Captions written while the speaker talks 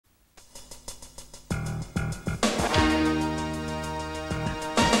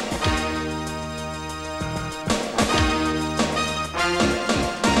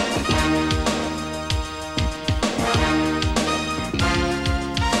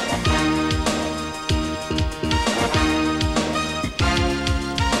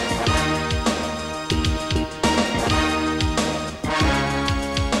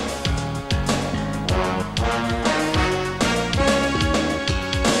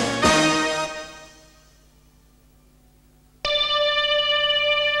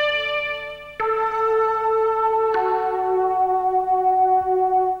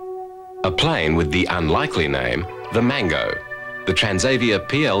A plane with the unlikely name, the Mango, the Transavia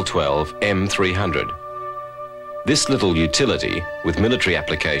PL-12 M300. This little utility, with military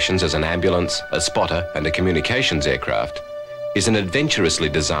applications as an ambulance, a spotter and a communications aircraft, is an adventurously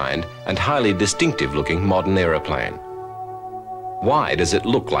designed and highly distinctive-looking modern aeroplane. Why does it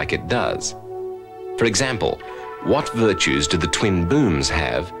look like it does? For example, what virtues do the twin booms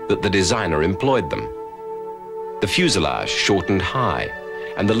have that the designer employed them? The fuselage shortened high,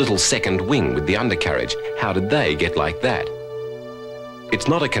 and the little second wing with the undercarriage, how did they get like that? It's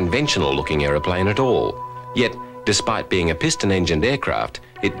not a conventional-looking aeroplane at all, yet, despite being a piston-engined aircraft,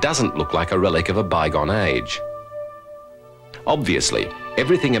 it doesn't look like a relic of a bygone age. Obviously,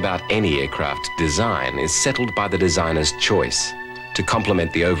 everything about any aircraft design is settled by the designer's choice to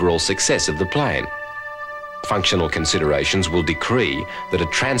complement the overall success of the plane. Functional considerations will decree that a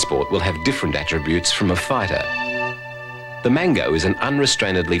transport will have different attributes from a fighter. The Mango is an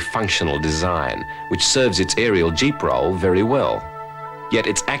unrestrainedly functional design which serves its aerial jeep role very well. Yet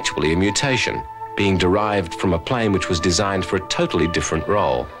it's actually a mutation, being derived from a plane which was designed for a totally different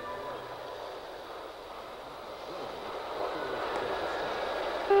role.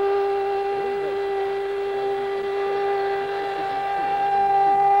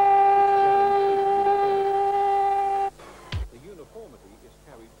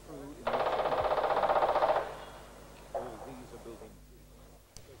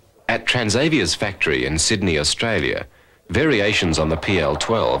 At Transavia's factory in Sydney, Australia, variations on the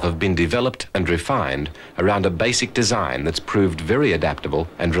PL-12 have been developed and refined around a basic design that's proved very adaptable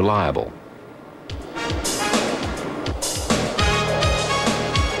and reliable.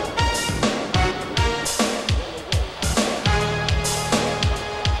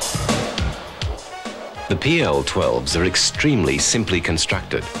 The PL-12s are extremely simply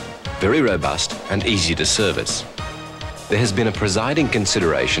constructed, very robust and easy to service. There has been a presiding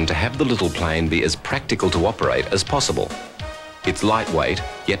consideration to have the little plane be as practical to operate as possible. It's lightweight,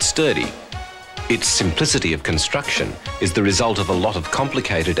 yet sturdy. Its simplicity of construction is the result of a lot of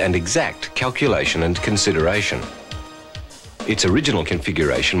complicated and exact calculation and consideration. Its original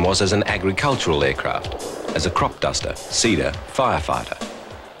configuration was as an agricultural aircraft, as a crop duster, seeder, firefighter.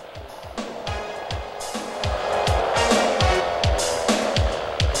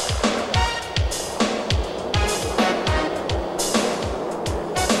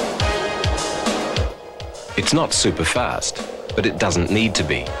 It's not super fast, but it doesn't need to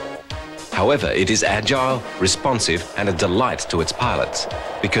be. However, it is agile, responsive, and a delight to its pilots,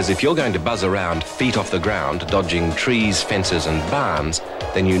 because if you're going to buzz around feet off the ground, dodging trees, fences, and barns,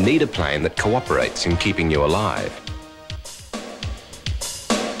 then you need a plane that cooperates in keeping you alive.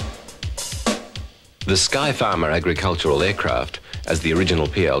 The Skyfarmer agricultural aircraft, as the original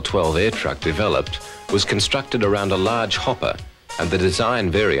PL-12 air truck developed, was constructed around a large hopper, and the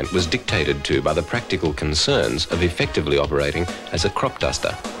design variant was dictated to by the practical concerns of effectively operating as a crop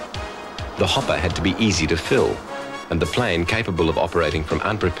duster. The hopper had to be easy to fill, and the plane capable of operating from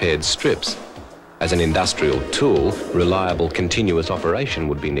unprepared strips. As an industrial tool, reliable continuous operation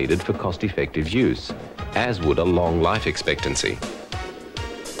would be needed for cost-effective use, as would a long life expectancy.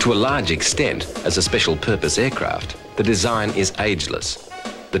 To a large extent, as a special purpose aircraft, the design is ageless.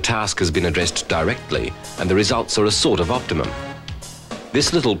 The task has been addressed directly, and the results are a sort of optimum.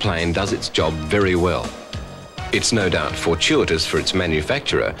 This little plane does its job very well. It's no doubt fortuitous for its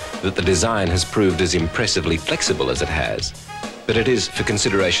manufacturer that the design has proved as impressively flexible as it has, but it is, for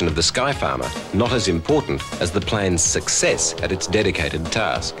consideration of the Skyfarmer, not as important as the plane's success at its dedicated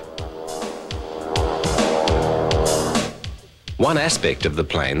task. One aspect of the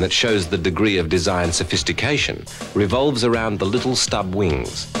plane that shows the degree of design sophistication revolves around the little stub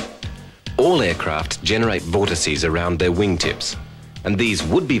wings. All aircraft generate vortices around their wingtips, and these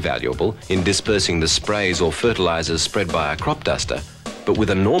would be valuable in dispersing the sprays or fertilizers spread by a crop duster, but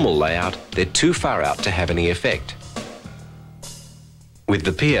with a normal layout, they're too far out to have any effect. With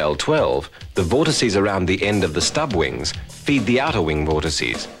the PL-12, the vortices around the end of the stub wings feed the outer wing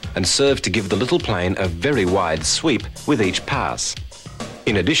vortices and serve to give the little plane a very wide sweep with each pass.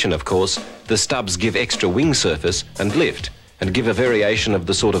 In addition, of course, the stubs give extra wing surface and lift, and give a variation of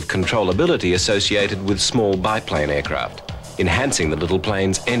the sort of controllability associated with small biplane aircraft, enhancing the little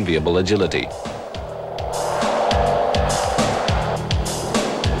plane's enviable agility.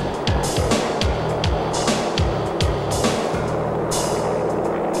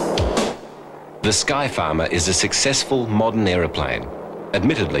 The Skyfarmer is a successful modern aeroplane,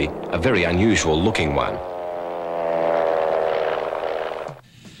 admittedly a very unusual looking one.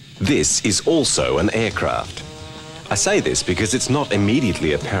 This is also an aircraft. I say this because it's not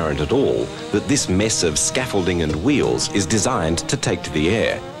immediately apparent at all that this mess of scaffolding and wheels is designed to take to the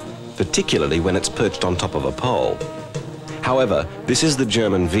air. particularly when it's perched on top of a pole. However, this is the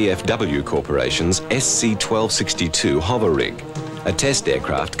German VFW Corporation's SC-1262 hover rig, a test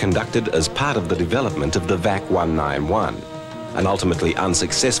aircraft conducted as part of the development of the VAC 191, an ultimately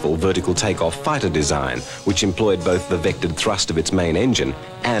unsuccessful vertical takeoff fighter design which employed both the vectored thrust of its main engine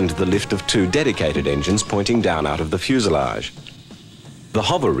and the lift of two dedicated engines pointing down out of the fuselage. The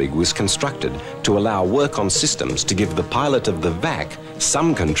hover rig was constructed to allow work on systems to give the pilot of the VAC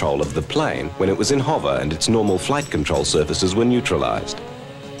some control of the plane when it was in hover and its normal flight control surfaces were neutralized.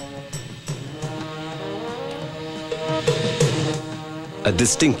 A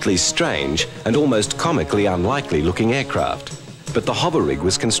distinctly strange and almost comically unlikely looking aircraft. But the hover rig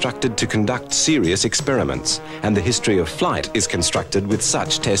was constructed to conduct serious experiments, and the history of flight is constructed with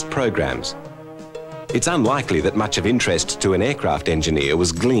such test programs. It's unlikely that much of interest to an aircraft engineer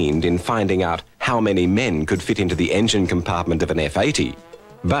was gleaned in finding out how many men could fit into the engine compartment of an F-80.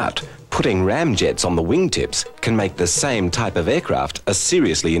 But putting ramjets on the wingtips can make the same type of aircraft a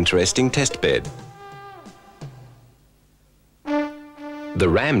seriously interesting test bed. The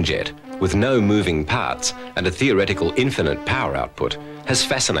ramjet, with no moving parts and a theoretical infinite power output, has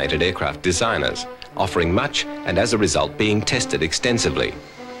fascinated aircraft designers, offering much and as a result being tested extensively.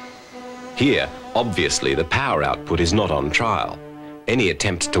 Here, obviously, the power output is not on trial. Any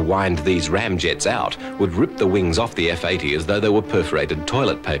attempt to wind these ramjets out would rip the wings off the F-80 as though they were perforated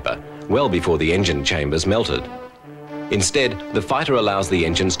toilet paper, well before the engine chambers melted. Instead, the fighter allows the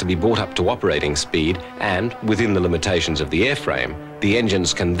engines to be brought up to operating speed and, within the limitations of the airframe, the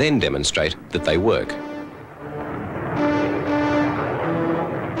engines can then demonstrate that they work.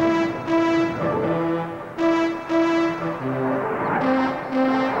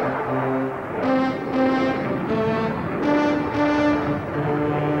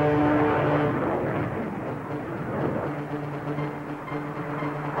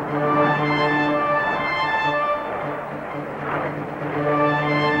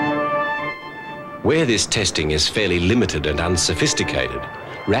 Where this testing is fairly limited and unsophisticated,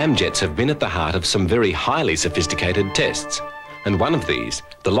 ramjets have been at the heart of some very highly sophisticated tests. And one of these,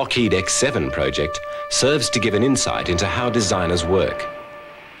 the Lockheed X-7 project, serves to give an insight into how designers work.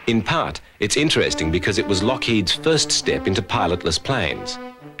 In part, it's interesting because it was Lockheed's first step into pilotless planes.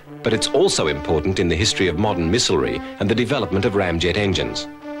 But it's also important in the history of modern missilery and the development of ramjet engines.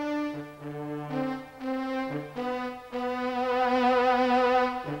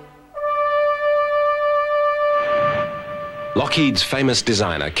 Lockheed's famous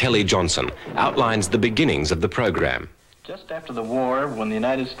designer, Kelly Johnson, outlines the beginnings of the program. Just after the war, when the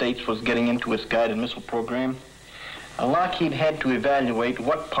United States was getting into its guided missile program, Lockheed had to evaluate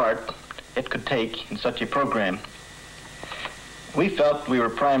what part it could take in such a program. We felt we were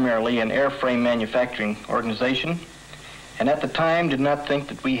primarily an airframe manufacturing organization, and at the time did not think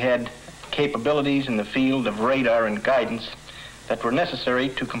that we had capabilities in the field of radar and guidance that were necessary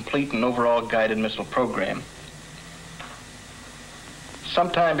to complete an overall guided missile program.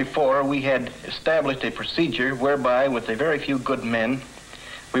 Sometime before, we had established a procedure whereby, with a very few good men,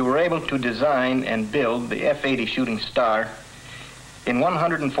 we were able to design and build the F-80 Shooting Star in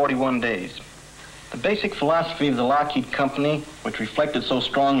 141 days. The basic philosophy of the Lockheed Company, which reflected so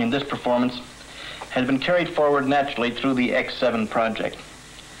strongly in this performance, has been carried forward naturally through the X-7 project.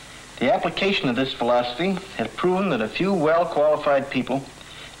 The application of this philosophy has proven that a few well-qualified people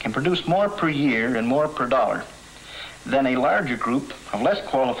can produce more per year and more per dollar than a larger group of less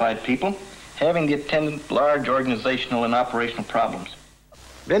qualified people having the attendant large organizational and operational problems.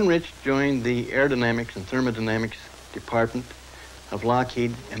 Ben Rich joined the Aerodynamics and Thermodynamics Department of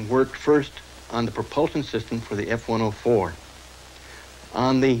Lockheed and worked first on the propulsion system for the F-104.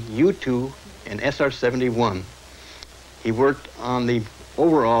 On the U-2 and SR-71, he worked on the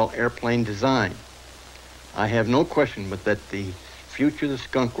overall airplane design. I have no question but that the future of the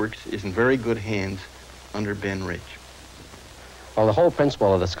Skunk Works is in very good hands under Ben Rich. Well, the whole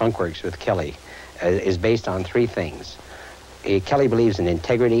principle of the Skunk Works with Kelly is based on three things. Kelly believes in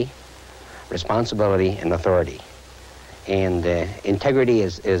integrity, responsibility, and authority. And integrity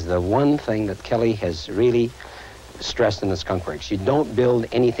is the one thing that Kelly has really stressed in the Skunk Works. You don't build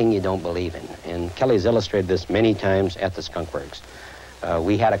anything you don't believe in. And Kelly's illustrated this many times at the Skunk Works.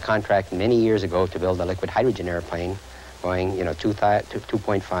 We had a contract many years ago to build a liquid hydrogen airplane going,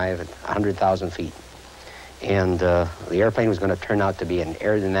 2.5 at 100,000 feet. And the airplane was going to turn out to be an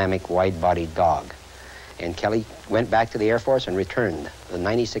aerodynamic, wide-bodied dog. And Kelly went back to the Air Force and returned the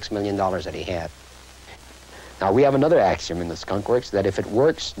 $96 million that he had. Now, we have another axiom in the Skunk Works that if it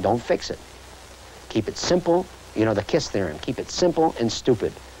works, don't fix it. Keep it simple, the KISS theorem. Keep it simple and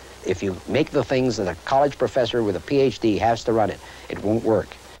stupid. If you make the things that a college professor with a PhD has to run it, it won't work.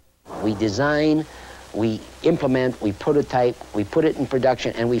 We design, we implement, we prototype, we put it in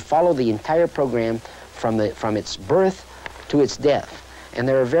production, and we follow the entire program from its birth to its death. And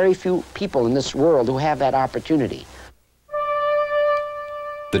there are very few people in this world who have that opportunity.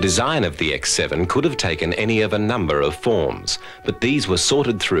 The design of the X7 could have taken any of a number of forms, but these were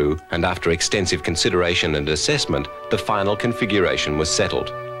sorted through, and after extensive consideration and assessment, the final configuration was settled.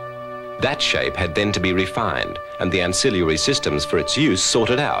 That shape had then to be refined, and the ancillary systems for its use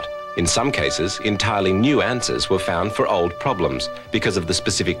sorted out. In some cases, entirely new answers were found for old problems because of the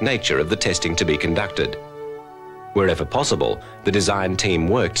specific nature of the testing to be conducted. Wherever possible, the design team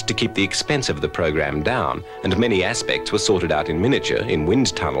worked to keep the expense of the program down, and many aspects were sorted out in miniature, in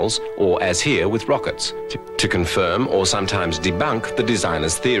wind tunnels, or as here with rockets, to confirm or sometimes debunk the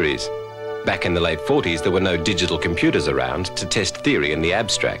designer's theories. Back in the late 40s, there were no digital computers around to test theory in the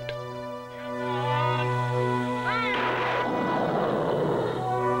abstract.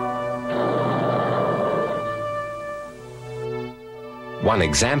 One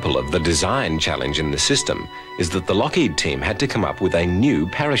example of the design challenge in the system is that the Lockheed team had to come up with a new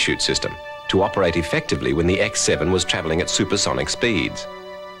parachute system to operate effectively when the X7 was travelling at supersonic speeds.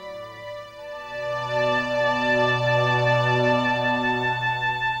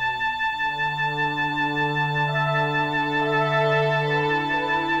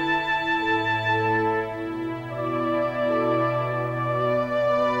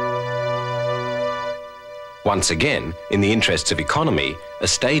 Once again, in the interests of economy, a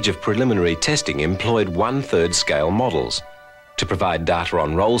stage of preliminary testing employed 1/3 scale models to provide data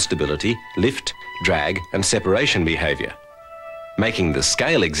on roll stability, lift, drag, and separation behaviour. Making the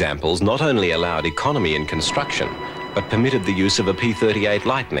scale examples not only allowed economy in construction, but permitted the use of a P-38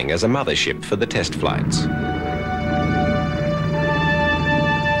 Lightning as a mothership for the test flights.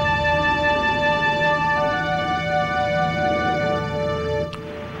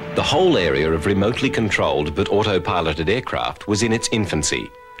 The whole area of remotely controlled but autopiloted aircraft was in its infancy,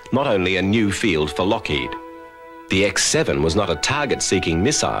 not only a new field for Lockheed. The X7 was not a target-seeking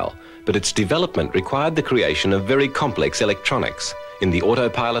missile, but its development required the creation of very complex electronics in the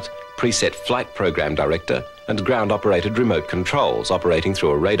autopilot, preset flight program director, and ground-operated remote controls operating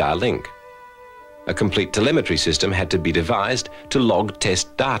through a radar link. A complete telemetry system had to be devised to log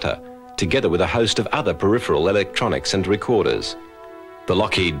test data, together with a host of other peripheral electronics and recorders. The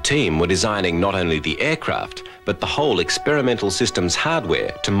Lockheed team were designing not only the aircraft, but the whole experimental system's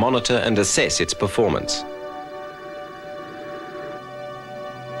hardware to monitor and assess its performance.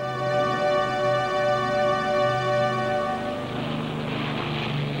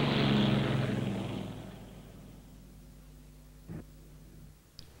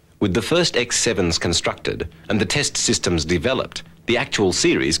 With the first X7s constructed and the test systems developed, the actual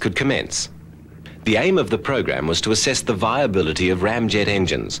series could commence. The aim of the program was to assess the viability of ramjet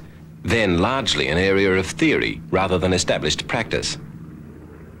engines, then largely an area of theory rather than established practice.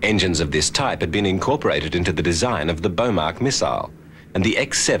 Engines of this type had been incorporated into the design of the Bomarc missile, and the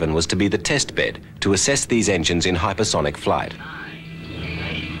X7 was to be the test bed to assess these engines in hypersonic flight. 9,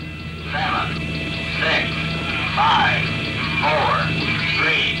 8, 7, 6, 5, 4,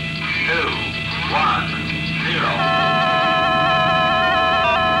 3, 2, 1, 0.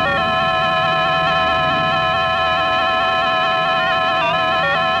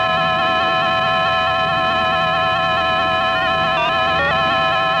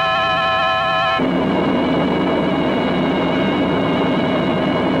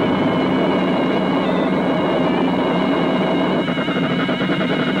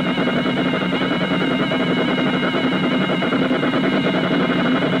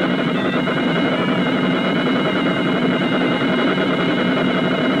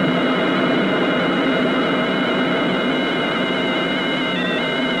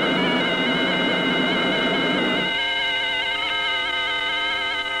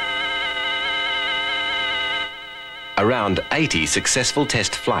 Around 80 successful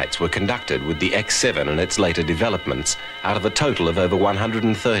test flights were conducted with the X7 and its later developments out of a total of over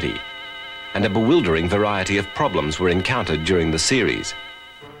 130, and a bewildering variety of problems were encountered during the series.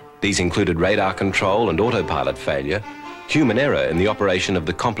 These included radar control and autopilot failure, human error in the operation of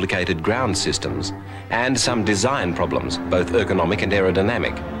the complicated ground systems, and some design problems, both ergonomic and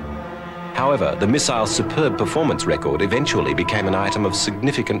aerodynamic. However, the missile's superb performance record eventually became an item of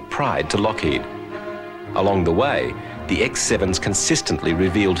significant pride to Lockheed. Along the way, the X7s consistently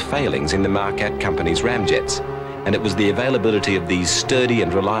revealed failings in the Marquardt company's ramjets, and it was the availability of these sturdy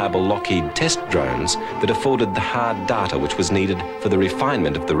and reliable Lockheed test drones that afforded the hard data which was needed for the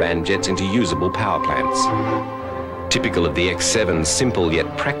refinement of the ramjets into usable power plants. Typical of the X-7's simple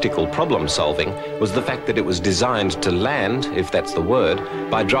yet practical problem solving was the fact that it was designed to land, if that's the word,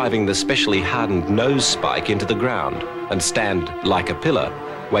 by driving the specially hardened nose spike into the ground and stand like a pillar,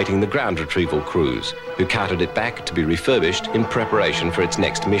 waiting the ground retrieval crews, who carted it back to be refurbished in preparation for its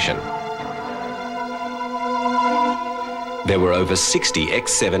next mission. There were over 60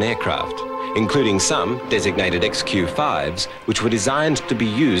 X-7 aircraft, including some designated XQ-5s, which were designed to be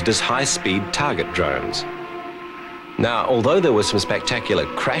used as high-speed target drones. Now, although there were some spectacular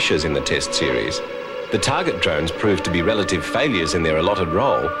crashes in the test series, the target drones proved to be relative failures in their allotted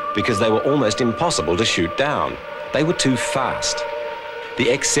role because they were almost impossible to shoot down. They were too fast. The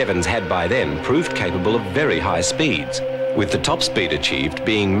X-7s had by then proved capable of very high speeds, with the top speed achieved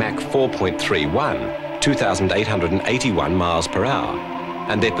being Mach 4.31, 2,881 miles per hour,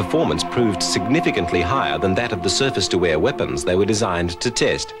 and their performance proved significantly higher than that of the surface-to-air weapons they were designed to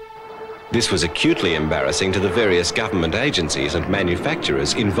test. This was acutely embarrassing to the various government agencies and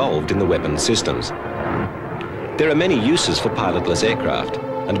manufacturers involved in the weapons systems. There are many uses for pilotless aircraft,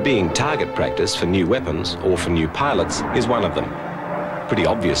 and being target practice for new weapons or for new pilots is one of them. Pretty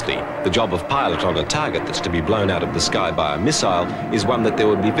obviously, the job of pilot on a target that's to be blown out of the sky by a missile is one that there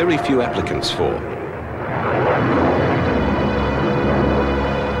would be very few applicants for.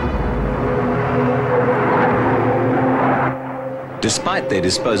 Despite their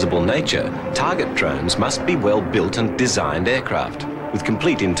disposable nature, target drones must be well-built and designed aircraft, with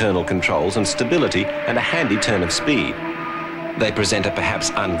complete internal controls and stability and a handy turn of speed. They present a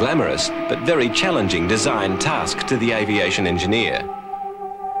perhaps unglamorous, but very challenging design task to the aviation engineer.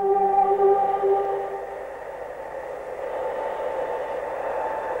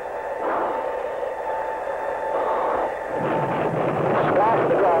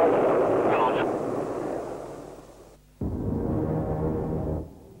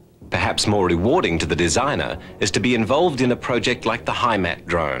 Perhaps more rewarding to the designer is to be involved in a project like the HIMAT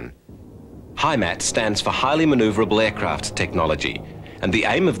drone. HIMAT stands for Highly Maneuverable Aircraft Technology, and the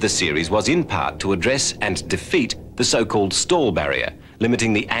aim of the series was in part to address and defeat the so-called stall barrier,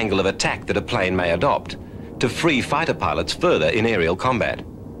 limiting the angle of attack that a plane may adopt, to free fighter pilots further in aerial combat.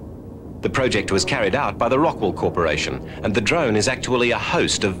 The project was carried out by the Rockwell Corporation, and the drone is actually a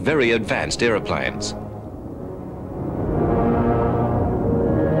host of very advanced aeroplanes.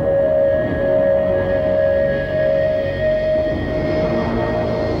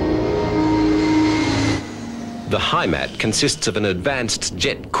 The HIMAT consists of an advanced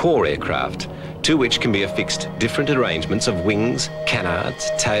jet core aircraft, to which can be affixed different arrangements of wings,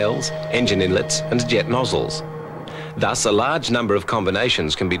 canards, tails, engine inlets and jet nozzles. Thus, a large number of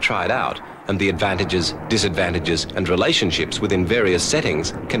combinations can be tried out, and the advantages, disadvantages and relationships within various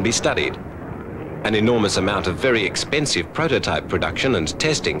settings can be studied. An enormous amount of very expensive prototype production and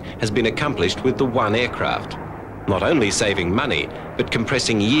testing has been accomplished with the one aircraft, not only saving money, but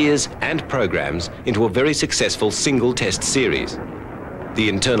compressing years and programs into a very successful single test series. The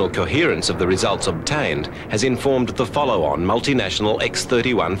internal coherence of the results obtained has informed the follow-on multinational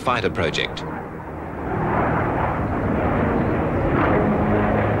X-31 fighter project.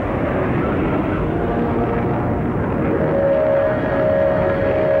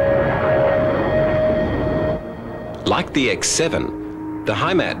 Like the X-7, the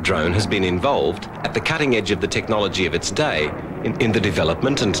HIMAT drone has been involved, at the cutting edge of the technology of its day, in the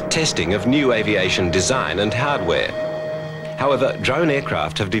development and testing of new aviation design and hardware. However, drone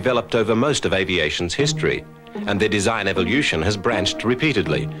aircraft have developed over most of aviation's history, and their design evolution has branched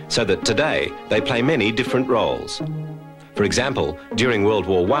repeatedly, so that today they play many different roles. For example, during World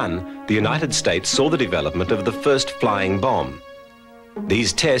War I, the United States saw the development of the first flying bomb.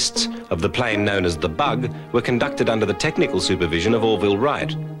 These tests of the plane known as the Bug were conducted under the technical supervision of Orville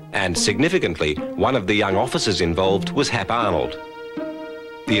Wright, and significantly, one of the young officers involved was Hap Arnold.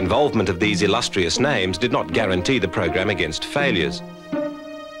 The involvement of these illustrious names did not guarantee the program against failures.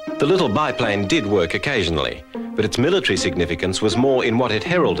 The little biplane did work occasionally, but its military significance was more in what it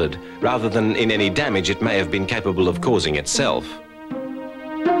heralded rather than in any damage it may have been capable of causing itself.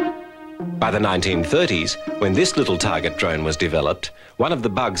 By the 1930s, when this little target drone was developed, one of the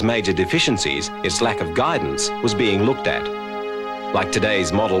Bug's major deficiencies, its lack of guidance, was being looked at. Like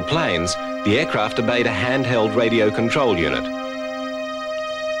today's model planes, the aircraft obeyed a handheld radio control unit.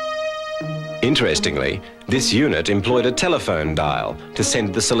 Interestingly, this unit employed a telephone dial to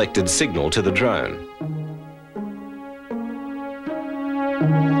send the selected signal to the drone.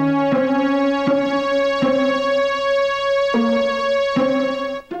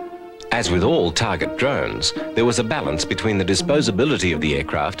 As with all target drones, there was a balance between the disposability of the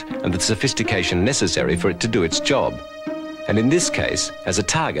aircraft and the sophistication necessary for it to do its job. And in this case, as a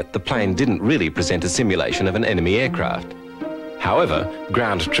target, the plane didn't really present a simulation of an enemy aircraft. However,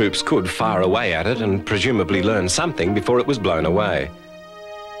 ground troops could fire away at it and presumably learn something before it was blown away.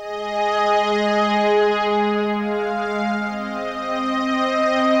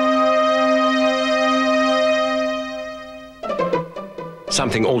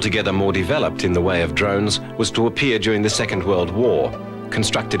 Something altogether more developed in the way of drones was to appear during the Second World War.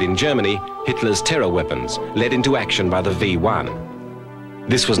 Constructed in Germany, Hitler's terror weapons led into action by the V-1.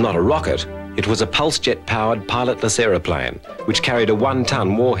 This was not a rocket, it was a pulse jet-powered pilotless aeroplane which carried a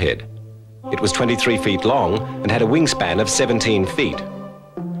 1-ton warhead. It was 23 feet long and had a wingspan of 17 feet.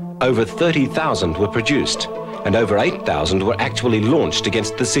 Over 30,000 were produced and over 8,000 were actually launched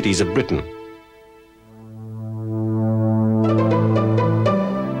against the cities of Britain.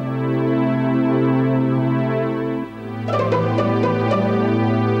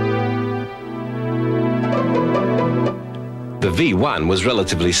 The V-1 was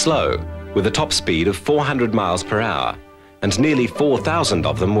relatively slow, with a top speed of 400 miles per hour, and nearly 4,000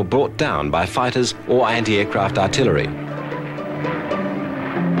 of them were brought down by fighters or anti-aircraft artillery.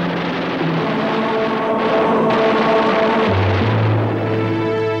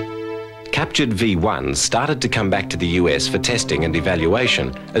 Captured V-1s started to come back to the US for testing and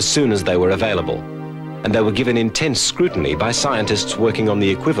evaluation as soon as they were available, and they were given intense scrutiny by scientists working on the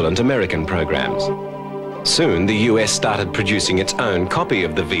equivalent American programs. Soon, the US started producing its own copy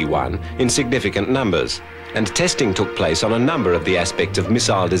of the V-1 in significant numbers, and testing took place on a number of the aspects of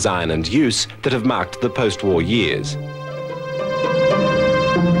missile design and use that have marked the post-war years.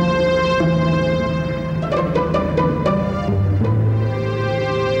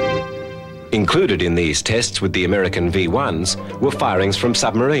 Included in these tests with the American V-1s were firings from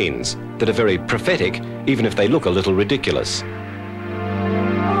submarines that are very prophetic, even if they look a little ridiculous.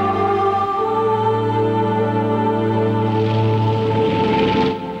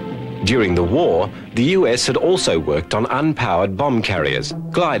 During the war, the US had also worked on unpowered bomb carriers,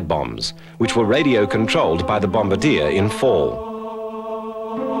 glide bombs, which were radio-controlled by the bombardier in fall.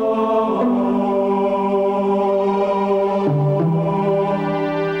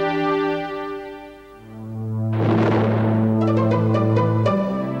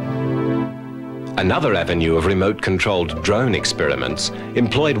 Another avenue of remote-controlled drone experiments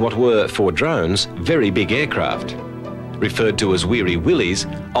employed what were, for drones, very big aircraft. Referred to as Weary Willies,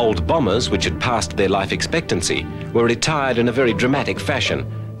 old bombers which had passed their life expectancy were retired in a very dramatic fashion,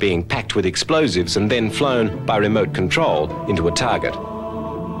 being packed with explosives and then flown by remote control into a target.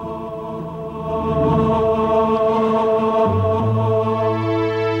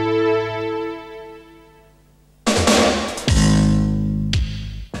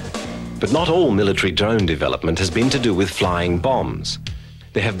 But not all military drone development has been to do with flying bombs.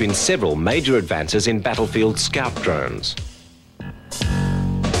 There have been several major advances in battlefield scout drones.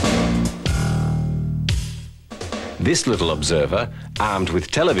 This little observer, armed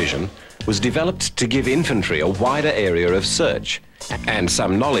with television, was developed to give infantry a wider area of search and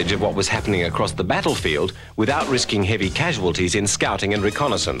some knowledge of what was happening across the battlefield without risking heavy casualties in scouting and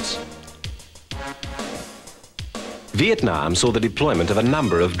reconnaissance. Vietnam saw the deployment of a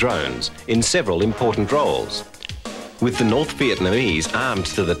number of drones in several important roles. With the North Vietnamese armed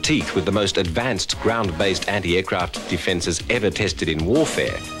to the teeth with the most advanced ground-based anti-aircraft defences ever tested in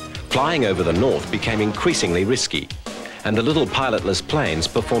warfare, flying over the north became increasingly risky, and the little pilotless planes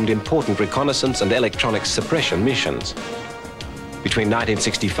performed important reconnaissance and electronic suppression missions. Between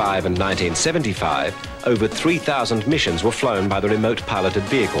 1965 and 1975, over 3,000 missions were flown by the remote piloted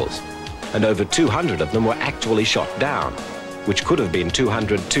vehicles, and over 200 of them were actually shot down, which could have been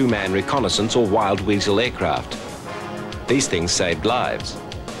 200 two-man reconnaissance or wild weasel aircraft. These things saved lives.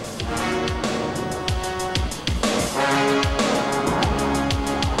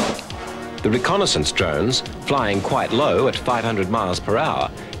 The reconnaissance drones, flying quite low at 500 miles per hour,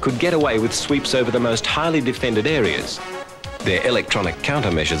 could get away with sweeps over the most highly defended areas. Their electronic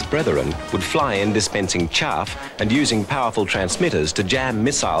countermeasures brethren would fly in dispensing chaff and using powerful transmitters to jam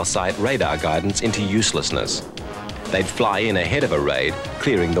missile site radar guidance into uselessness. They'd fly in ahead of a raid,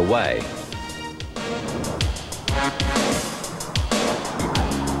 clearing the way.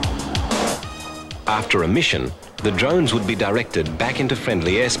 After a mission, the drones would be directed back into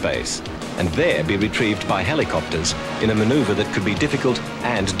friendly airspace and there be retrieved by helicopters in a maneuver that could be difficult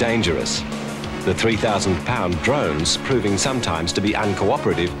and dangerous. The 3,000-pound drones proving sometimes to be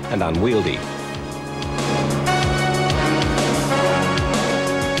uncooperative and unwieldy.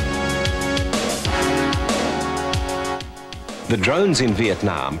 The drones in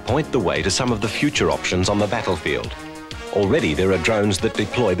Vietnam point the way to some of the future options on the battlefield. Already there are drones that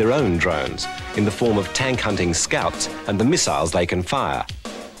deploy their own drones in the form of tank hunting scouts and the missiles they can fire.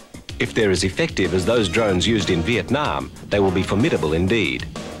 If they're as effective as those drones used in Vietnam, they will be formidable indeed.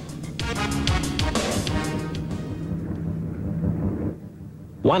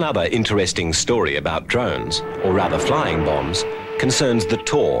 One other interesting story about drones, or rather flying bombs, concerns the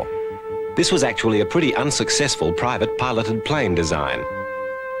Tor. This was actually a pretty unsuccessful private piloted plane design.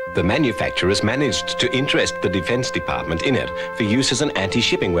 The manufacturers managed to interest the Defense Department in it for use as an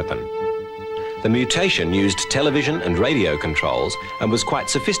anti-shipping weapon. The mutation used television and radio controls and was quite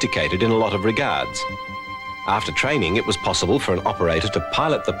sophisticated in a lot of regards. After training, it was possible for an operator to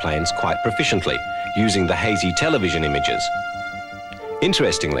pilot the planes quite proficiently, using the hazy television images.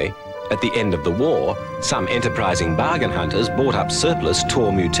 Interestingly, at the end of the war, some enterprising bargain hunters bought up surplus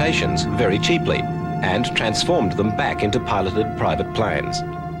Tor mutations very cheaply and transformed them back into piloted private planes.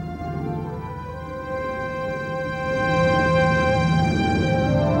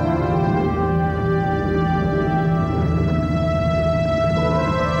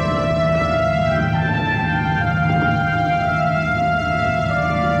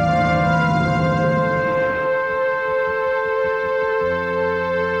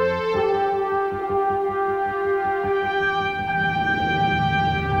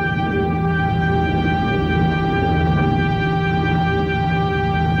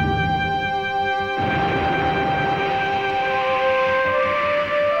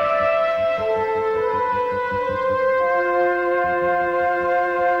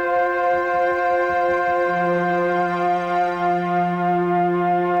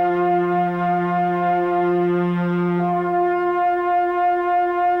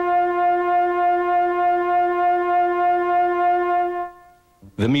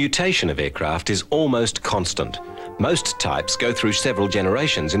 The mutation of aircraft is almost constant. Most types go through several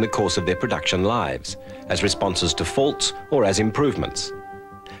generations in the course of their production lives, as responses to faults or as improvements.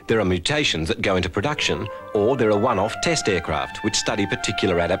 There are mutations that go into production, or there are one-off test aircraft which study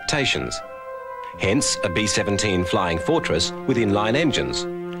particular adaptations. Hence, a B-17 Flying Fortress with inline engines,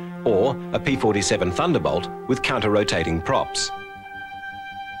 or a P-47 Thunderbolt with counter-rotating props.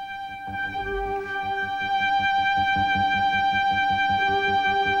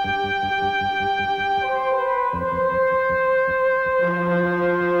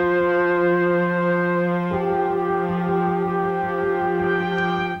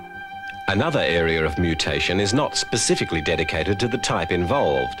 Another area of mutation is not specifically dedicated to the type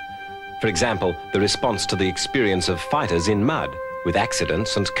involved. For example, the response to the experience of fighters in mud, with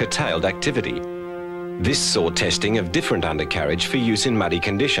accidents and curtailed activity. This saw testing of different undercarriage for use in muddy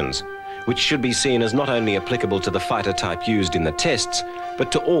conditions, which should be seen as not only applicable to the fighter type used in the tests,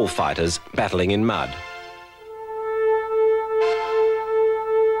 but to all fighters battling in mud.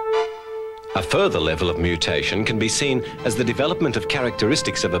 A further level of mutation can be seen as the development of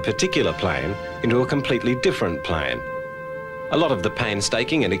characteristics of a particular plane into a completely different plane. A lot of the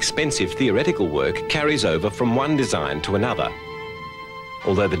painstaking and expensive theoretical work carries over from one design to another.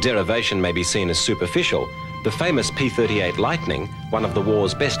 Although the derivation may be seen as superficial, the famous P-38 Lightning, one of the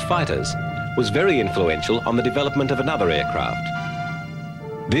war's best fighters, was very influential on the development of another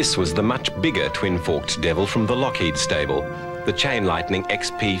aircraft. This was the much bigger twin-forked Devil from the Lockheed stable, the Chain Lightning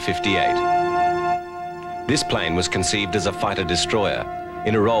XP-58. This plane was conceived as a fighter-destroyer,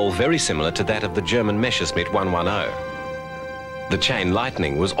 in a role very similar to that of the German Messerschmitt 110. The Chain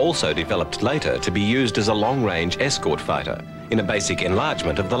Lightning was also developed later to be used as a long-range escort fighter, in a basic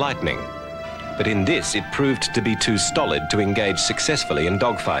enlargement of the Lightning. But in this, it proved to be too stolid to engage successfully in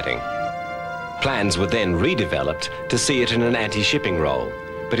dogfighting. Plans were then redeveloped to see it in an anti-shipping role,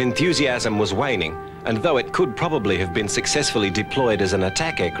 but enthusiasm was waning, and though it could probably have been successfully deployed as an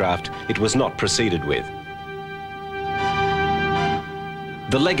attack aircraft, it was not proceeded with.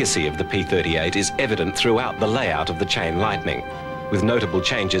 The legacy of the P-38 is evident throughout the layout of the Chain Lightning, with notable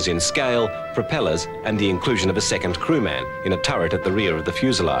changes in scale, propellers, and the inclusion of a second crewman in a turret at the rear of the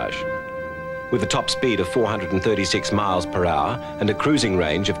fuselage. With a top speed of 436 miles per hour and a cruising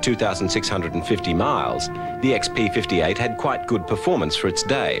range of 2,650 miles, the XP-58 had quite good performance for its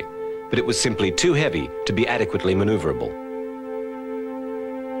day, but it was simply too heavy to be adequately maneuverable.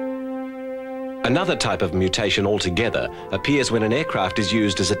 Another type of mutation altogether appears when an aircraft is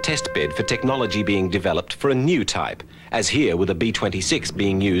used as a test bed for technology being developed for a new type, as here with a B-26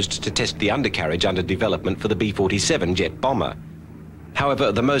 being used to test the undercarriage under development for the B-47 jet bomber.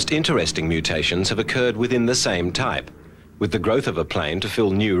 However, the most interesting mutations have occurred within the same type, with the growth of a plane to fill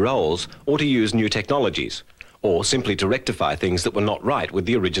new roles or to use new technologies, or simply to rectify things that were not right with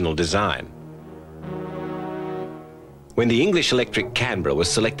the original design. When the English Electric Canberra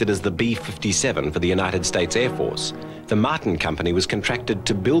was selected as the B-57 for the United States Air Force, the Martin Company was contracted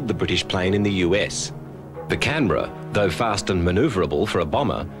to build the British plane in the US. The Canberra, though fast and manoeuvrable for a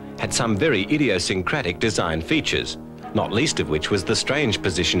bomber, had some very idiosyncratic design features, not least of which was the strange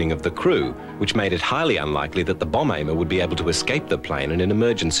positioning of the crew, which made it highly unlikely that the bomb aimer would be able to escape the plane in an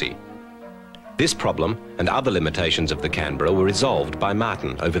emergency. This problem and other limitations of the Canberra were resolved by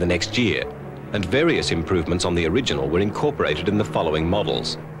Martin over the next year, and various improvements on the original were incorporated in the following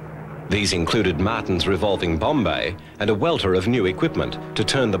models. These included Martin's revolving bomb bay and a welter of new equipment to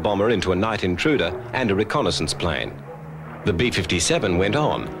turn the bomber into a night intruder and a reconnaissance plane. The B-57 went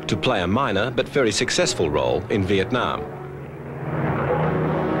on to play a minor but very successful role in Vietnam.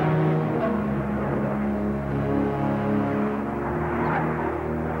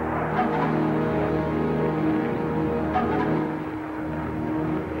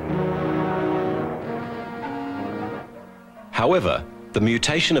 However, the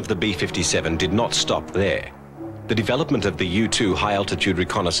mutation of the B-57 did not stop there. The development of the U-2 high-altitude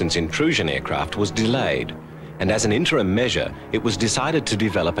reconnaissance intrusion aircraft was delayed, and as an interim measure, it was decided to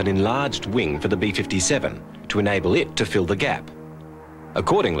develop an enlarged wing for the B-57 to enable it to fill the gap.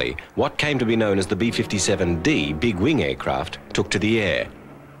 Accordingly, what came to be known as the B-57D big wing aircraft took to the air.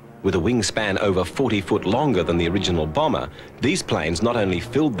 With a wingspan over 40 foot longer than the original bomber, these planes not only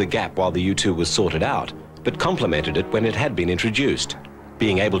filled the gap while the U-2 was sorted out, but complemented it when it had been introduced,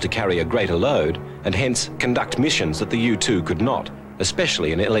 being able to carry a greater load and hence conduct missions that the U-2 could not,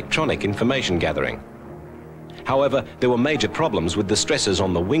 especially in electronic information gathering. However, there were major problems with the stresses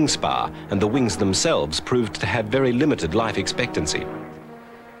on the wing spar, and the wings themselves proved to have very limited life expectancy.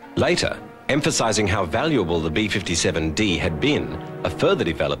 Later, emphasizing how valuable the B-57D had been, a further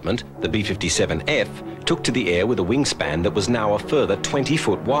development, the B-57F, took to the air with a wingspan that was now a further 20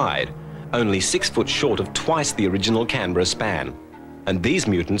 foot wide, only 6 foot short of twice the original Canberra span, and these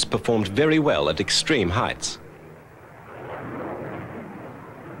mutants performed very well at extreme heights.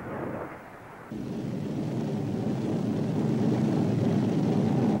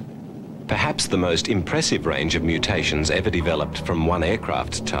 Perhaps the most impressive range of mutations ever developed from one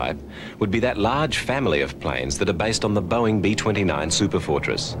aircraft type would be that large family of planes that are based on the Boeing B-29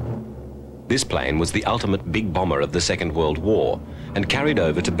 Superfortress. This plane was the ultimate big bomber of the Second World War and carried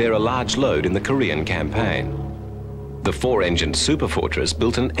over to bear a large load in the Korean campaign. The four-engined Superfortress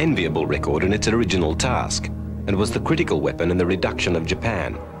built an enviable record in its original task and was the critical weapon in the reduction of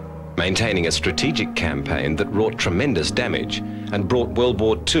Japan, maintaining a strategic campaign that wrought tremendous damage and brought World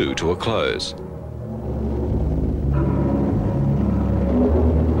War II to a close.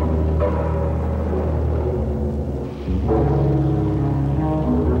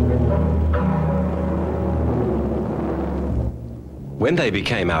 When they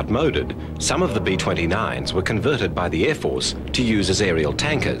became outmoded, some of the B-29s were converted by the Air Force to use as aerial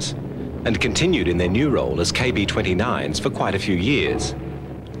tankers and continued in their new role as KB-29s for quite a few years.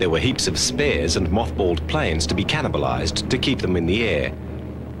 There were heaps of spares and mothballed planes to be cannibalized to keep them in the air.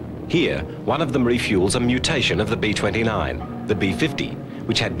 Here, one of them refuels a mutation of the B-29, the B-50,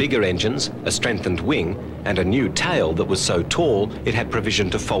 which had bigger engines, a strengthened wing, and a new tail that was so tall it had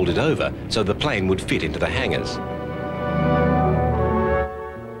provision to fold it over so the plane would fit into the hangars.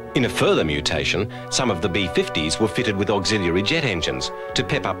 In a further mutation, some of the B-50s were fitted with auxiliary jet engines to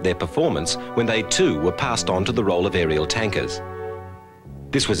pep up their performance when they too were passed on to the role of aerial tankers.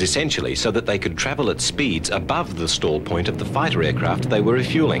 This was essentially so that they could travel at speeds above the stall point of the fighter aircraft they were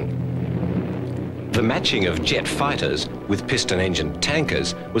refueling. The matching of jet fighters with piston-engined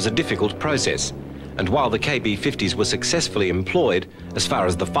tankers was a difficult process, and while the KB-50s were successfully employed, as far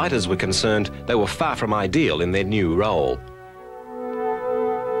as the fighters were concerned, they were far from ideal in their new role.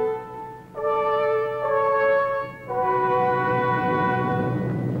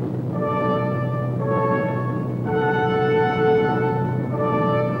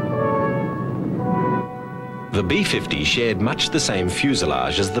 The B-50 shared much the same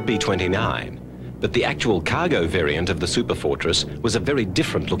fuselage as the B-29, but the actual cargo variant of the Superfortress was a very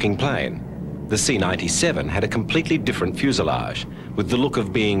different-looking plane. The C-97 had a completely different fuselage, with the look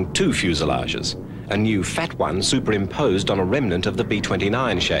of being two fuselages, a new fat one superimposed on a remnant of the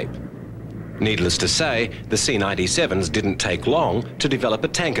B-29 shape. Needless to say, the C-97s didn't take long to develop a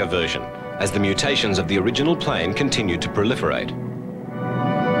tanker version, as the mutations of the original plane continued to proliferate.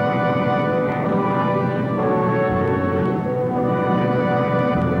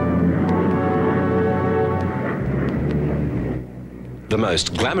 The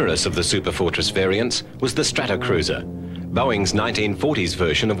most glamorous of the Superfortress variants was the Stratocruiser, Boeing's 1940s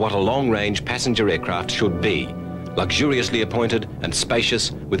version of what a long-range passenger aircraft should be, luxuriously appointed and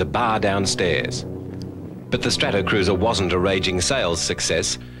spacious with a bar downstairs. But the Stratocruiser wasn't a raging sales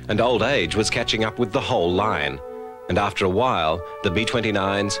success, and old age was catching up with the whole line. And after a while, the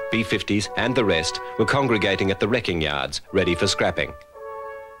B-29s, B-50s and the rest were congregating at the wrecking yards, ready for scrapping.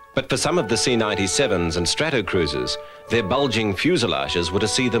 But for some of the C-97s and Stratocruisers, their bulging fuselages were to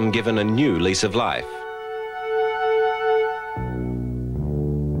see them given a new lease of life.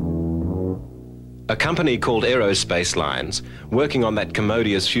 A company called Aerospace Lines, working on that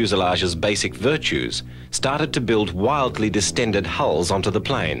commodious fuselage's basic virtues, started to build wildly distended hulls onto the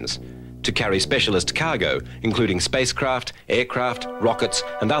planes to carry specialist cargo, including spacecraft, aircraft, rockets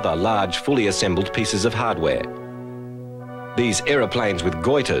and other large, fully assembled pieces of hardware. These aeroplanes with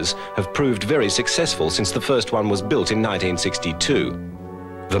goiters have proved very successful since the first one was built in 1962.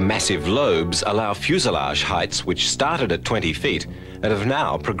 The massive lobes allow fuselage heights which started at 20 feet and have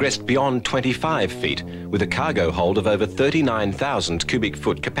now progressed beyond 25 feet with a cargo hold of over 39,000 cubic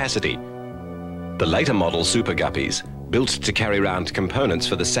foot capacity. The later model Super Guppies, built to carry around components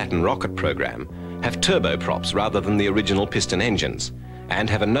for the Saturn rocket program, have turboprops rather than the original piston engines and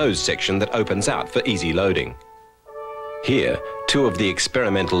have a nose section that opens out for easy loading. Here, two of the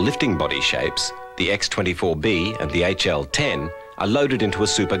experimental lifting body shapes, the X-24B and the HL-10, are loaded into a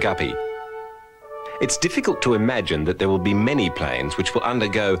Super Guppy. It's difficult to imagine that there will be many planes which will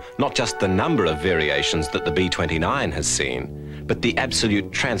undergo not just the number of variations that the B-29 has seen, but the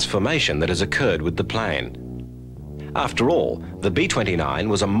absolute transformation that has occurred with the plane. After all, the B-29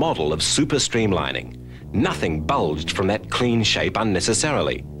 was a model of super streamlining. Nothing bulged from that clean shape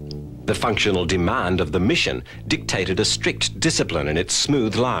unnecessarily. The functional demand of the mission dictated a strict discipline in its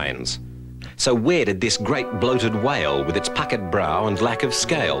smooth lines. So where did this great bloated whale with its puckered brow and lack of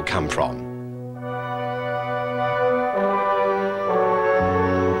scale come from?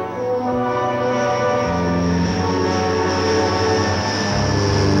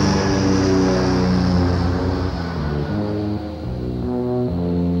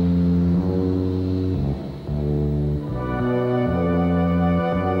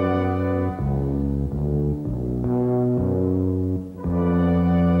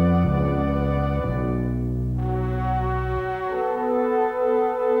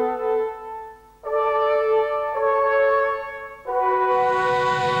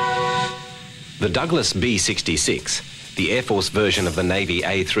 The Douglas B-66, the Air Force version of the Navy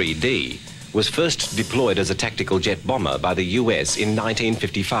A-3D, was first deployed as a tactical jet bomber by the US in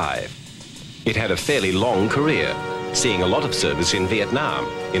 1955. It had a fairly long career, seeing a lot of service in Vietnam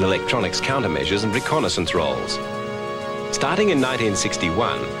in electronics countermeasures and reconnaissance roles. Starting in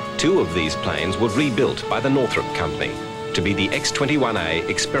 1961, two of these planes were rebuilt by the Northrop Company to be the X-21A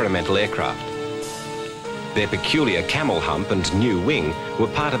experimental aircraft. Their peculiar camel hump and new wing were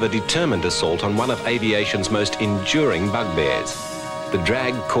part of a determined assault on one of aviation's most enduring bugbears, the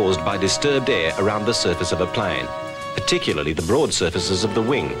drag caused by disturbed air around the surface of a plane, particularly the broad surfaces of the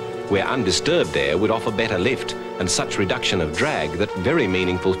wing, where undisturbed air would offer better lift and such reduction of drag that very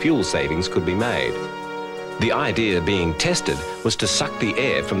meaningful fuel savings could be made. The idea being tested was to suck the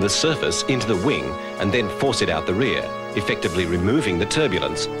air from the surface into the wing and then force it out the rear, effectively removing the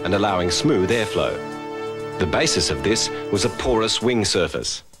turbulence and allowing smooth airflow. The basis of this was a porous wing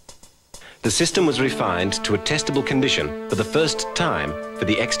surface. The system was refined to a testable condition for the first time for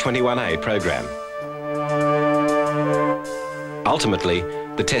the X-21A program. Ultimately,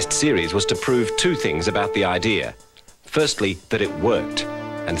 the test series was to prove two things about the idea. Firstly, that it worked,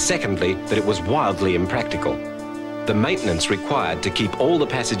 and secondly, that it was wildly impractical. The maintenance required to keep all the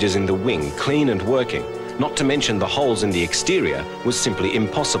passages in the wing clean and working, not to mention the holes in the exterior, was simply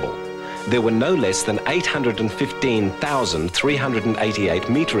impossible. There were no less than 815,388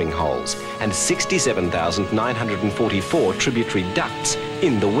 metering holes and 67,944 tributary ducts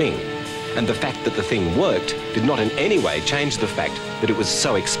in the wing. And the fact that the thing worked did not in any way change the fact that it was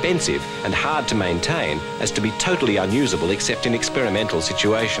so expensive and hard to maintain as to be totally unusable except in experimental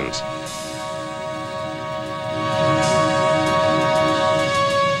situations.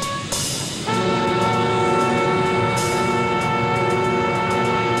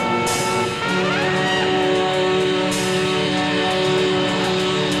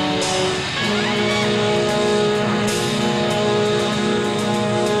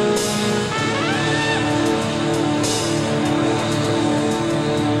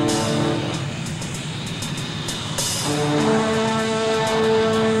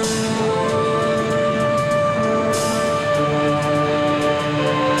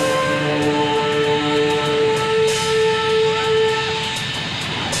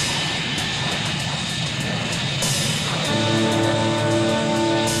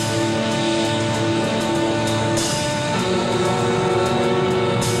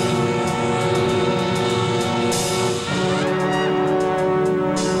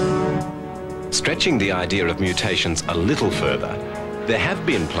 Stretching the idea of mutations a little further, there have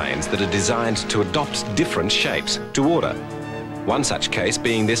been planes that are designed to adopt different shapes to order. One such case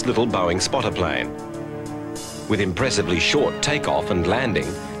being this little Boeing spotter plane. With impressively short takeoff and landing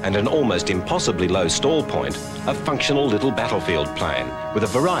and an almost impossibly low stall point, a functional little battlefield plane with a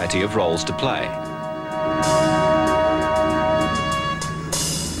variety of roles to play.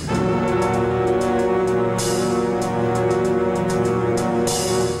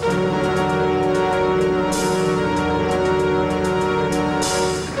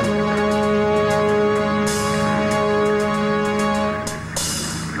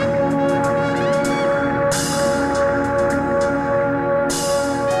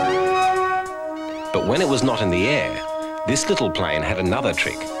 When it was not in the air, this little plane had another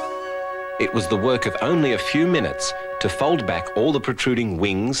trick. It was the work of only a few minutes to fold back all the protruding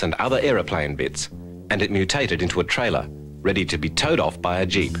wings and other aeroplane bits, and it mutated into a trailer, ready to be towed off by a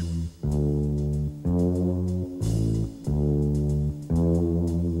jeep.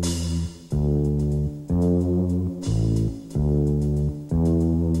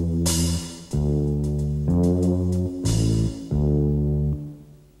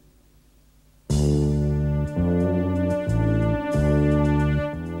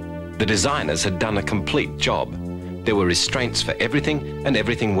 The designers had done a complete job. There were restraints for everything, and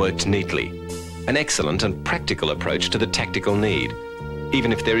everything worked neatly. An excellent and practical approach to the tactical need,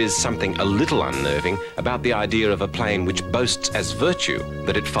 even if there is something a little unnerving about the idea of a plane which boasts as virtue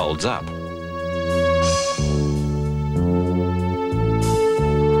that it folds up.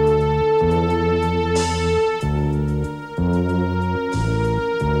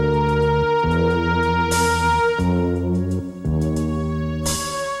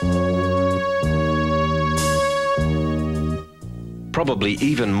 Probably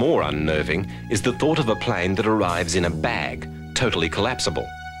even more unnerving is the thought of a plane that arrives in a bag, totally collapsible.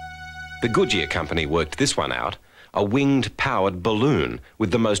 The Goodyear company worked this one out, a winged powered balloon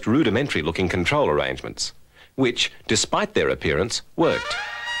with the most rudimentary looking control arrangements, which, despite their appearance, worked,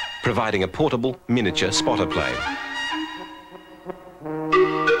 providing a portable miniature spotter plane.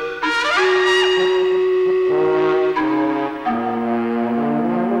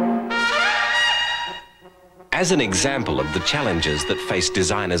 As an example of the challenges that face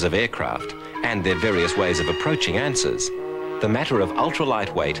designers of aircraft and their various ways of approaching answers, the matter of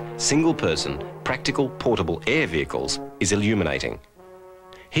ultra-lightweight, single-person, practical, portable air vehicles is illuminating.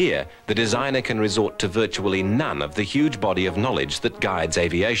 Here, the designer can resort to virtually none of the huge body of knowledge that guides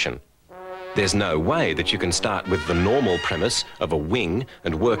aviation. There's no way that you can start with the normal premise of a wing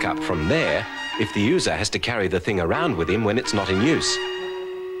and work up from there if the user has to carry the thing around with him when it's not in use.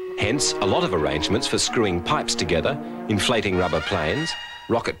 Hence, a lot of arrangements for screwing pipes together, inflating rubber planes,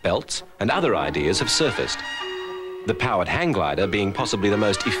 rocket belts, and other ideas have surfaced. The powered hang glider being possibly the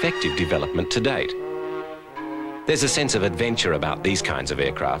most effective development to date. There's a sense of adventure about these kinds of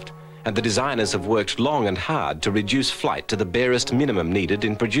aircraft, and the designers have worked long and hard to reduce flight to the barest minimum needed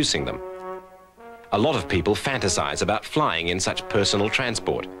in producing them. A lot of people fantasize about flying in such personal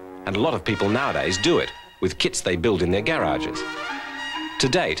transport, and a lot of people nowadays do it with kits they build in their garages. To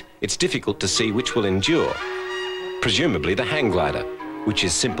date, it's difficult to see which will endure. Presumably the hang glider, which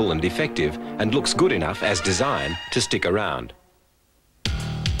is simple and effective and looks good enough as design to stick around.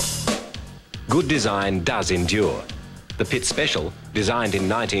 Good design does endure. The Pitts Special, designed in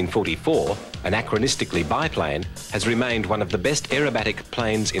 1944, an anachronistically biplane, has remained one of the best aerobatic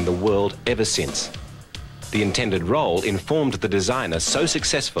planes in the world ever since. The intended role informed the designer so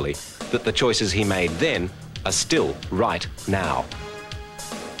successfully that the choices he made then are still right now.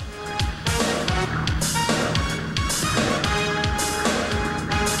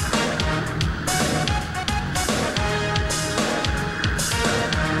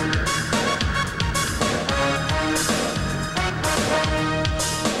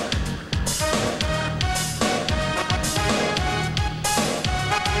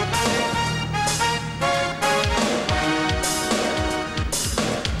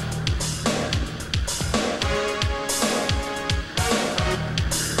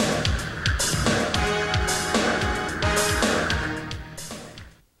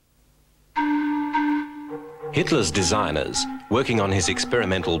 Hitler's designers, working on his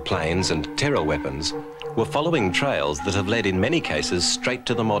experimental planes and terror weapons, were following trails that have led in many cases straight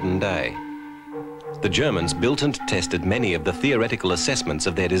to the modern day. The Germans built and tested many of the theoretical assessments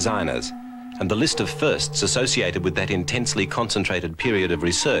of their designers, and the list of firsts associated with that intensely concentrated period of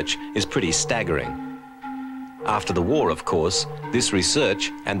research is pretty staggering. After the war, of course, this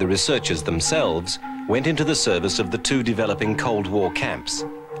research and the researchers themselves went into the service of the two developing Cold War camps,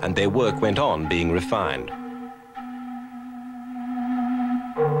 and their work went on being refined.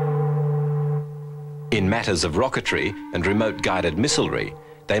 matters of rocketry and remote-guided missilery,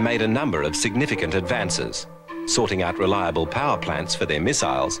 they made a number of significant advances, sorting out reliable power plants for their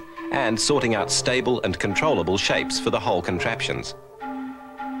missiles and sorting out stable and controllable shapes for the whole contraptions.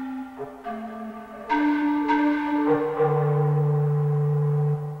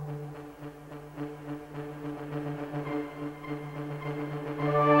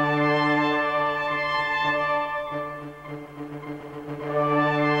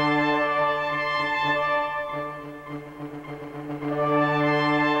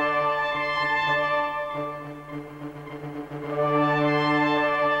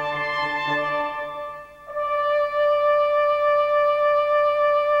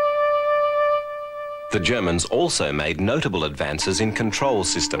 The Germans also made notable advances in control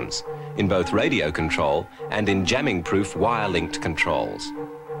systems, in both radio control and in jamming-proof wire-linked controls.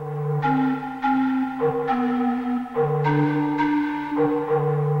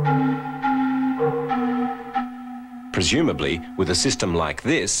 Presumably, with a system like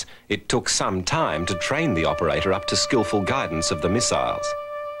this, it took some time to train the operator up to skillful guidance of the missiles.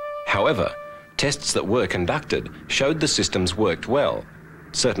 However, tests that were conducted showed the systems worked well,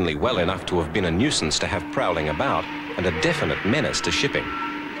 certainly well enough to have been a nuisance to have prowling about and a definite menace to shipping.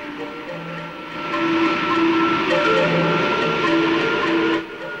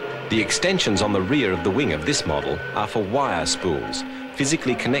 The extensions on the rear of the wing of this model are for wire spools,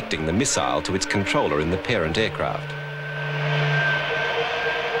 physically connecting the missile to its controller in the parent aircraft.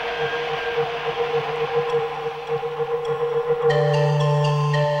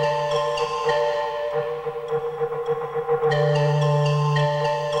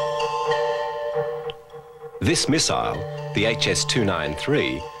 This missile, the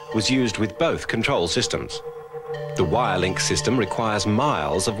HS-293, was used with both control systems. The wire link system requires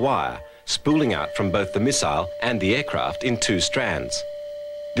miles of wire, spooling out from both the missile and the aircraft in 2 strands.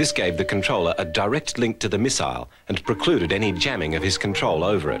 This gave the controller a direct link to the missile and precluded any jamming of his control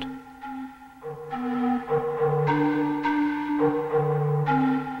over it.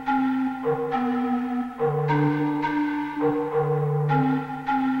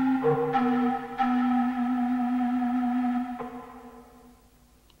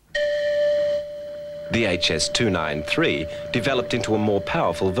 The HS-293 developed into a more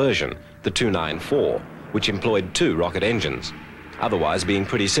powerful version, the 294, which employed 2 rocket engines, otherwise being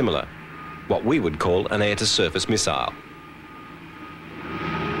pretty similar, what we would call an air-to-surface missile.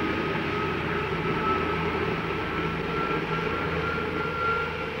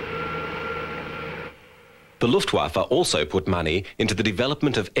 The Luftwaffe also put money into the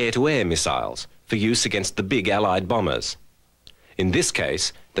development of air-to-air missiles for use against the big Allied bombers. In this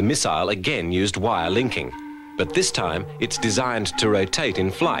case, the missile again used wire linking, but this time it's designed to rotate in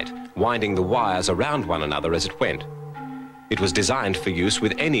flight, winding the wires around one another as it went. It was designed for use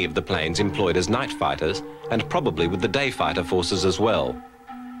with any of the planes employed as night fighters, and probably with the day fighter forces as well.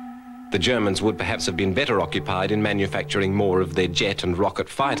 The Germans would perhaps have been better occupied in manufacturing more of their jet and rocket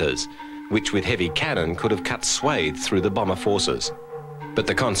fighters, which with heavy cannon could have cut swathes through the bomber forces. But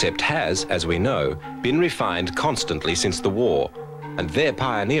the concept has, as we know, been refined constantly since the war, and their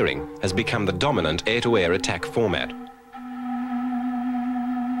pioneering has become the dominant air-to-air attack format.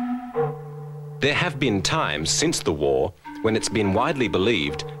 There have been times since the war when it's been widely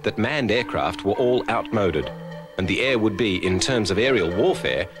believed that manned aircraft were all outmoded, and the air would be, in terms of aerial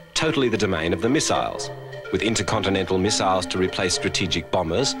warfare, totally the domain of the missiles, with intercontinental missiles to replace strategic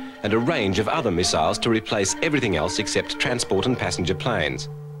bombers and a range of other missiles to replace everything else except transport and passenger planes.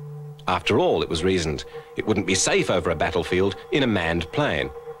 After all, it was reasoned, it wouldn't be safe over a battlefield in a manned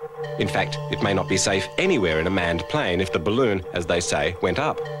plane. In fact, it may not be safe anywhere in a manned plane if the balloon, as they say, went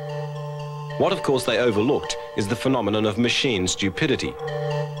up. What, of course, they overlooked is the phenomenon of machine stupidity.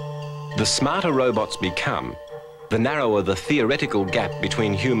 The smarter robots become, the narrower the theoretical gap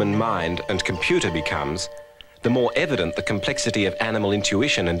between human mind and computer becomes, the more evident the complexity of animal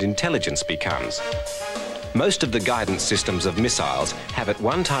intuition and intelligence becomes. Most of the guidance systems of missiles have at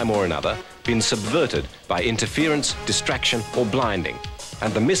one time or another been subverted by interference, distraction or blinding,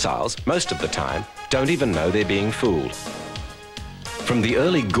 and the missiles, most of the time, don't even know they're being fooled. From the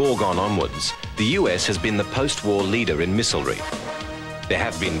early Gorgon onwards, the US has been the post-war leader in missilery. There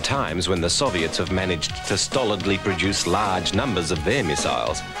have been times when the Soviets have managed to stolidly produce large numbers of their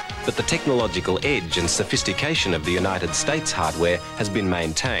missiles, but the technological edge and sophistication of the United States hardware has been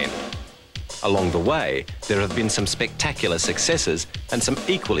maintained. Along the way, there have been some spectacular successes and some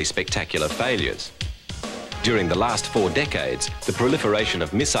equally spectacular failures. During the last 4 decades, the proliferation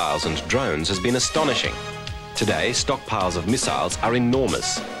of missiles and drones has been astonishing. Today, stockpiles of missiles are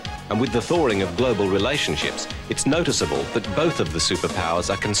enormous, And with the thawing of global relationships, it's noticeable that both of the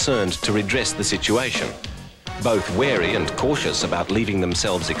superpowers are concerned to redress the situation. Both wary and cautious about leaving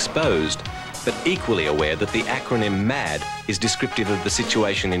themselves exposed, but equally aware that the acronym MAD is descriptive of the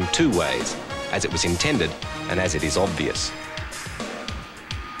situation in two ways, as it was intended and as it is obvious.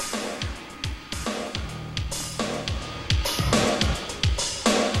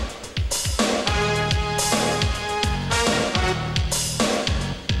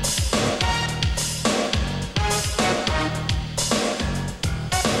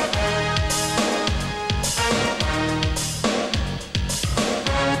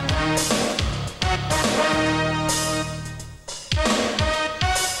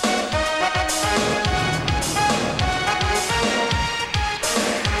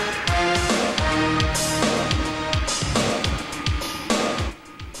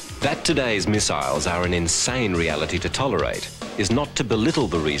 That today's missiles are an insane reality to tolerate is not to belittle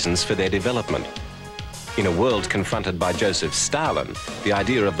the reasons for their development. In a world confronted by Joseph Stalin, the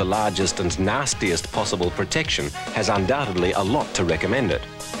idea of the largest and nastiest possible protection has undoubtedly a lot to recommend it.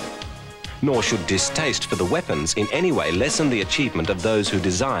 Nor should distaste for the weapons in any way lessen the achievement of those who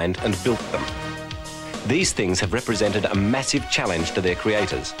designed and built them. These things have represented a massive challenge to their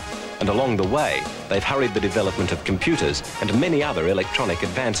creators, and along the way, they've hurried the development of computers and many other electronic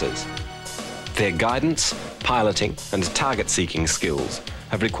advances. Their guidance, piloting, and target-seeking skills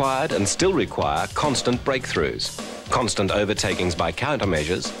have required and still require constant breakthroughs, constant overtakings by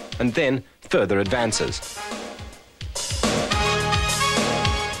countermeasures, and then further advances.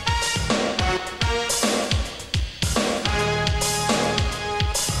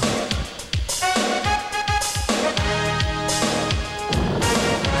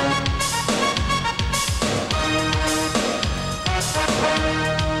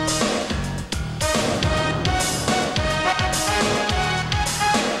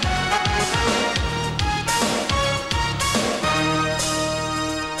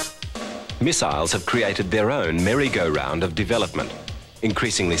 Missiles have created their own merry-go-round of development,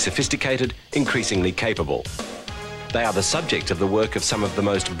 increasingly sophisticated, increasingly capable. They are the subject of the work of some of the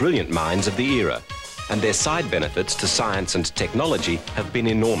most brilliant minds of the era, and their side benefits to science and technology have been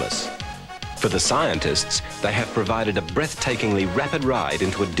enormous. For the scientists, they have provided a breathtakingly rapid ride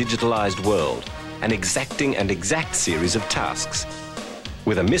into a digitalized world, an exacting and exact series of tasks.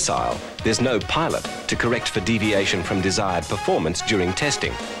 With a missile, there's no pilot to correct for deviation from desired performance during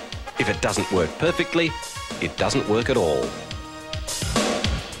testing. If it doesn't work perfectly, it doesn't work at all.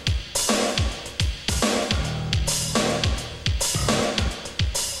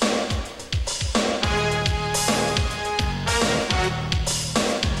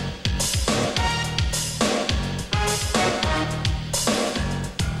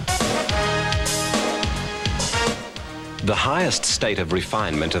 The highest state of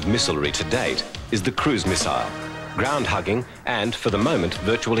refinement of missilery to date is the cruise missile, ground-hugging and, for the moment,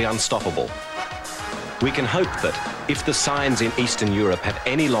 virtually unstoppable. We can hope that, if the signs in Eastern Europe have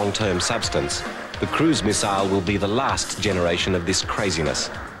any long-term substance, the cruise missile will be the last generation of this craziness,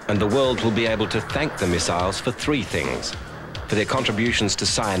 and the world will be able to thank the missiles for three things: for their contributions to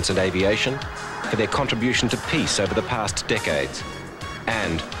science and aviation, for their contribution to peace over the past decades,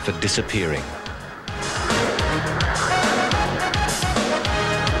 and for disappearing.